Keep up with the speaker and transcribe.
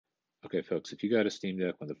Okay, folks, if you got a Steam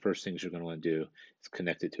Deck, one of the first things you're going to want to do is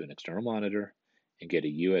connect it to an external monitor and get a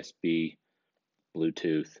USB,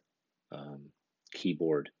 Bluetooth, um,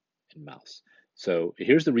 keyboard, and mouse. So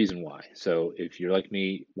here's the reason why. So if you're like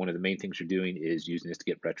me, one of the main things you're doing is using this to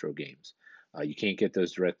get retro games. You can't get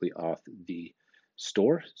those directly off the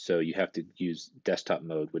store, so you have to use desktop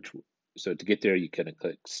mode, so to get there, you kind of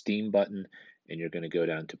click Steam button, and you're going to go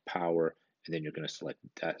down to Power, and then you're going to select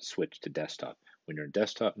that switch to desktop. When you're in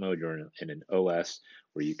desktop mode, you're in an OS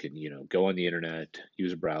where you can, go on the internet,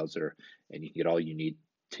 use a browser, and you can get all you need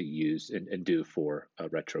to use and do for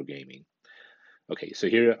retro gaming. Okay, so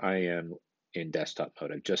here I am in desktop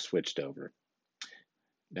mode. I've just switched over.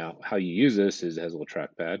 Now, how you use this is it has a little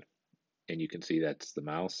trackpad, and you can see that's the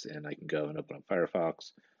mouse, and I can go and open up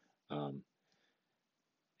Firefox, and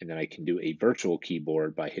then I can do a virtual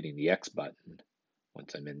keyboard by hitting the X button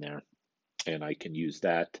once I'm in there, and I can use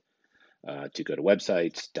that to go to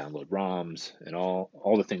websites, download ROMs, and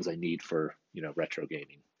all the things I need for retro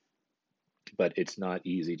gaming. But it's not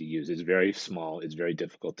easy to use. It's very small. It's very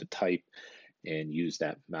difficult to type and use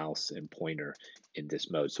that mouse and pointer in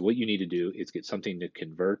this mode. So what you need to do is get something to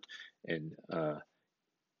convert and a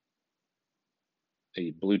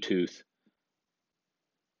Bluetooth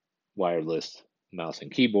wireless mouse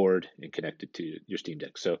and keyboard and connect it to your Steam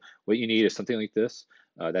Deck. So what you need is something like this.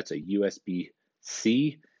 That's a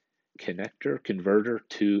USB-C connector converter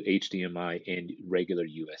to HDMI and regular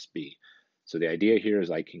USB. So the idea here is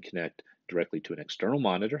I can connect directly to an external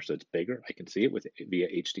monitor, so it's bigger. I can see it via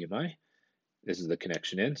HDMI. This is the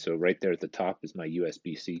connection in. So right there at the top is my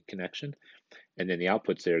USB-C connection. And then the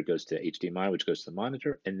outputs there goes to HDMI, which goes to the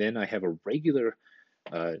monitor. And then I have a regular,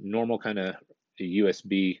 normal kind of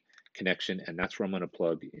USB connection, and that's where I'm going to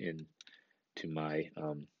plug in to my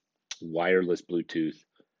wireless Bluetooth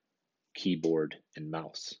keyboard and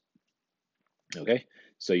mouse. Okay,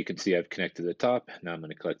 so you can see I've connected to the top. Now I'm going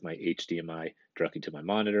to connect my HDMI directly to my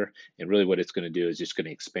monitor, and really what it's going to do is just going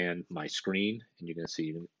to expand my screen, and you're going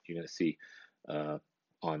to see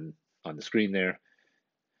on the screen there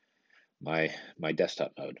my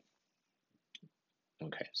desktop mode.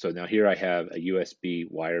 Okay, so now here I have a USB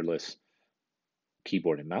wireless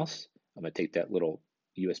keyboard and mouse. I'm going to take that little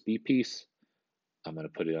USB piece. I'm going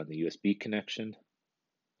to put it on the USB connection.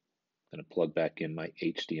 I'm going to plug back in my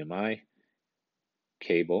HDMI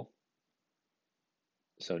cable.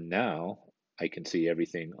 So now I can see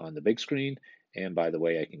everything on the big screen. And by the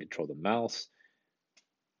way, I can control the mouse.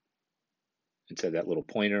 Instead of that little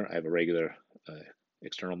pointer, I have a regular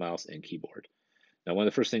external mouse and keyboard. Now, one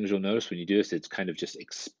of the first things you'll notice when you do this, it's kind of just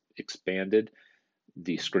expanded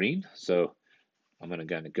the screen. So I'm going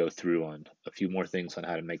to kind of go through on a few more things on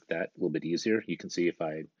how to make that a little bit easier. You can see if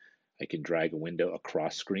I can drag a window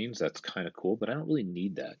across screens. That's kind of cool, but I don't really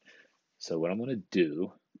need that. So what I'm going to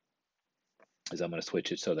do is I'm going to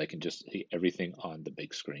switch it so that I can just see everything on the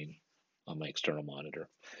big screen on my external monitor.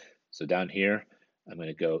 So down here, I'm going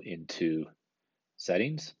to go into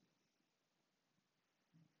Settings,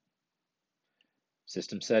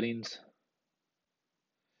 System Settings,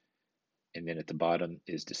 and then at the bottom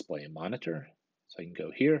is Display and Monitor. So I can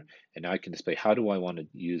go here, and now I can display how do I want to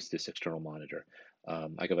use this external monitor.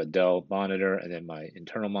 I have a Dell monitor and then my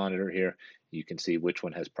internal monitor here. You can see which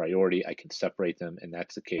one has priority. I can separate them, and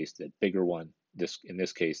that's the case. The bigger one, in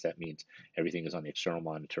this case, that means everything is on the external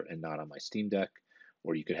monitor and not on my Steam Deck,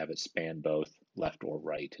 or you could have it span both left or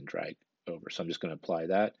right and drag over. So I'm just going to apply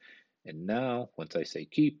that. And now, once I say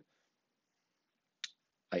keep,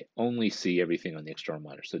 I only see everything on the external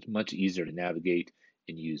monitor. So it's much easier to navigate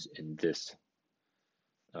and use in this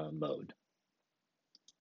mode.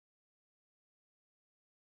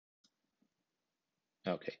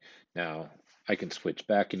 Okay, now I can switch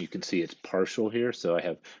back and you can see it's partial here. So I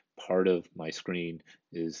have part of my screen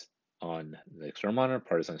is on the external monitor,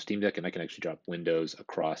 part is on Steam Deck, and I can actually drop windows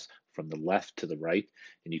across from the left to the right.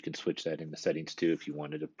 And you can switch that in the settings too if you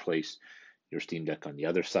wanted to place your Steam Deck on the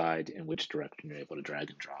other side and which direction you're able to drag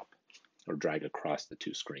and drop or drag across the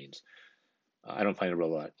two screens. I don't find a real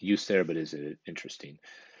lot of use there, but is it interesting?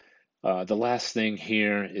 The last thing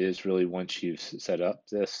here is really once you've set up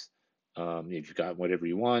this, if you've got whatever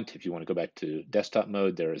you want, if you want to go back to desktop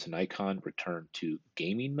mode, there is an icon, return to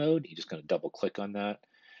gaming mode. You're just going to double click on that.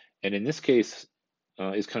 And in this case,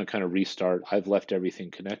 it's going to kind of restart. I've left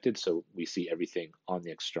everything connected, so we see everything on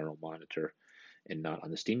the external monitor and not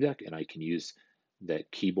on the Steam Deck. And I can use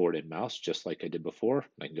that keyboard and mouse just like I did before.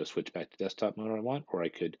 I can go switch back to desktop mode if I want, or I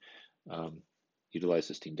could utilize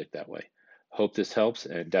the Steam Deck that way. Hope this helps,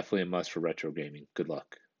 and definitely a must for retro gaming. Good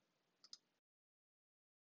luck.